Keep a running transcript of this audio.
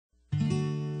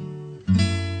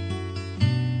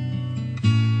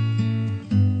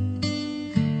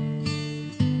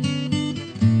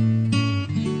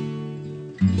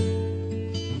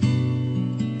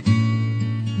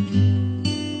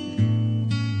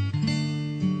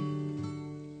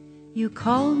You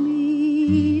call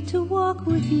me to walk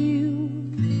with you,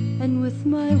 and with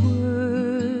my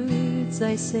words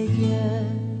I say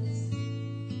yes.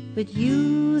 But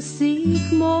you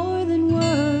seek more than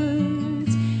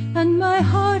words, and my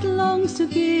heart longs to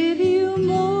give you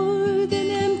more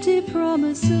than empty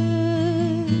promises.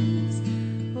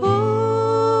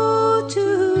 Oh, to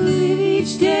live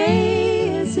each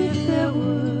day as if there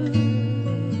were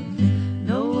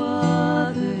no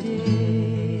other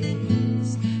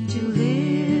days, to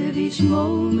live each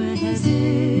moment as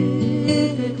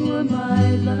if it were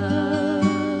my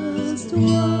last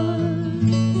one,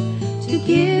 to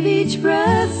give each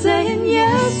breath saying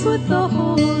yes with the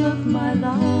whole of my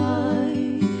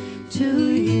life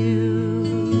to you.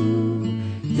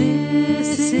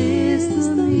 This is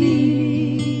the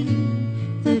meaning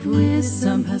that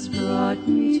wisdom has brought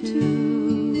me to.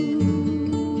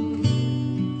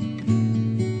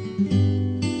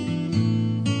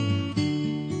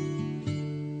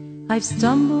 I've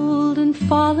stumbled and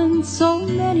fallen so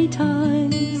many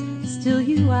times, still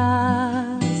you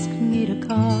ask me to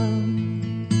come.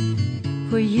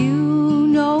 For you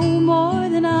know more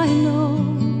than I know,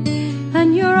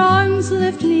 and your arms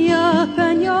lift me up,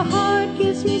 and your heart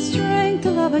gives me strength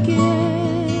to love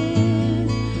again.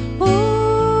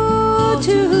 Oh,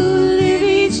 to live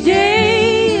each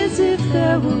day as if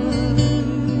there were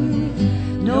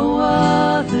no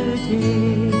other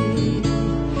day,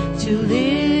 to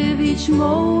live each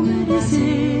moment as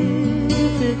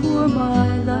if it were my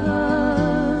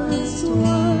last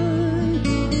one,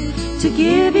 to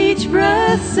give each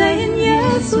breath saying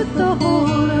yes with the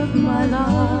whole of my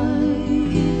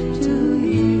life to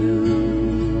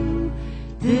you.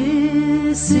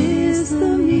 This is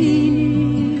the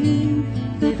meaning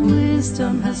that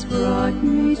wisdom has brought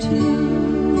me to.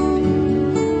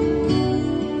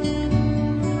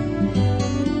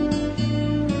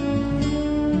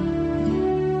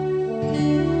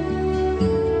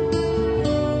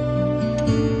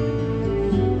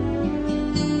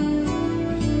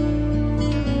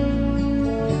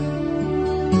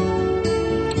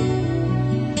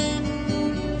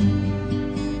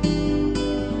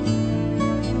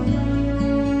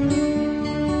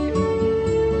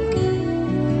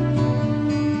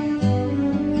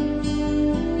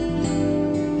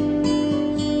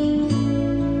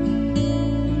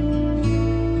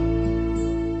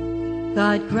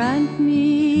 God grant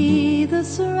me the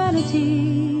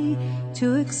serenity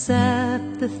to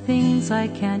accept the things I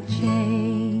can't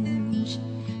change,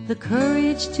 the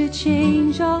courage to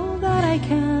change all that I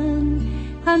can,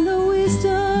 and the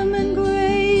wisdom and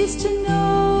grace to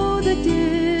know the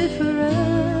difference.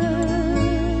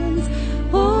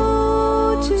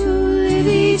 Oh, to live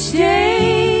each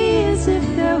day as if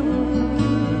there were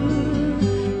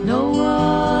no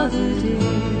other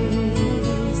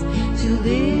days, to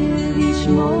live each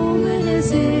moment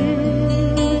as if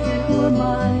it were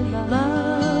my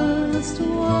last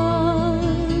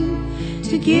one,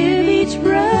 to give each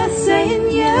breath saying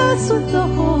yes with the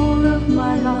whole of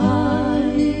my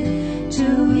life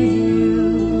to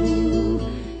you.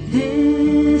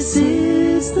 This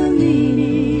is the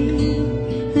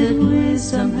meaning that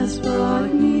wisdom has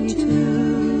brought me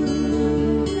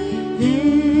to.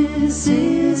 This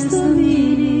is the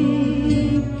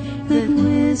meaning that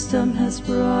wisdom has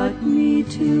brought me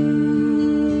to.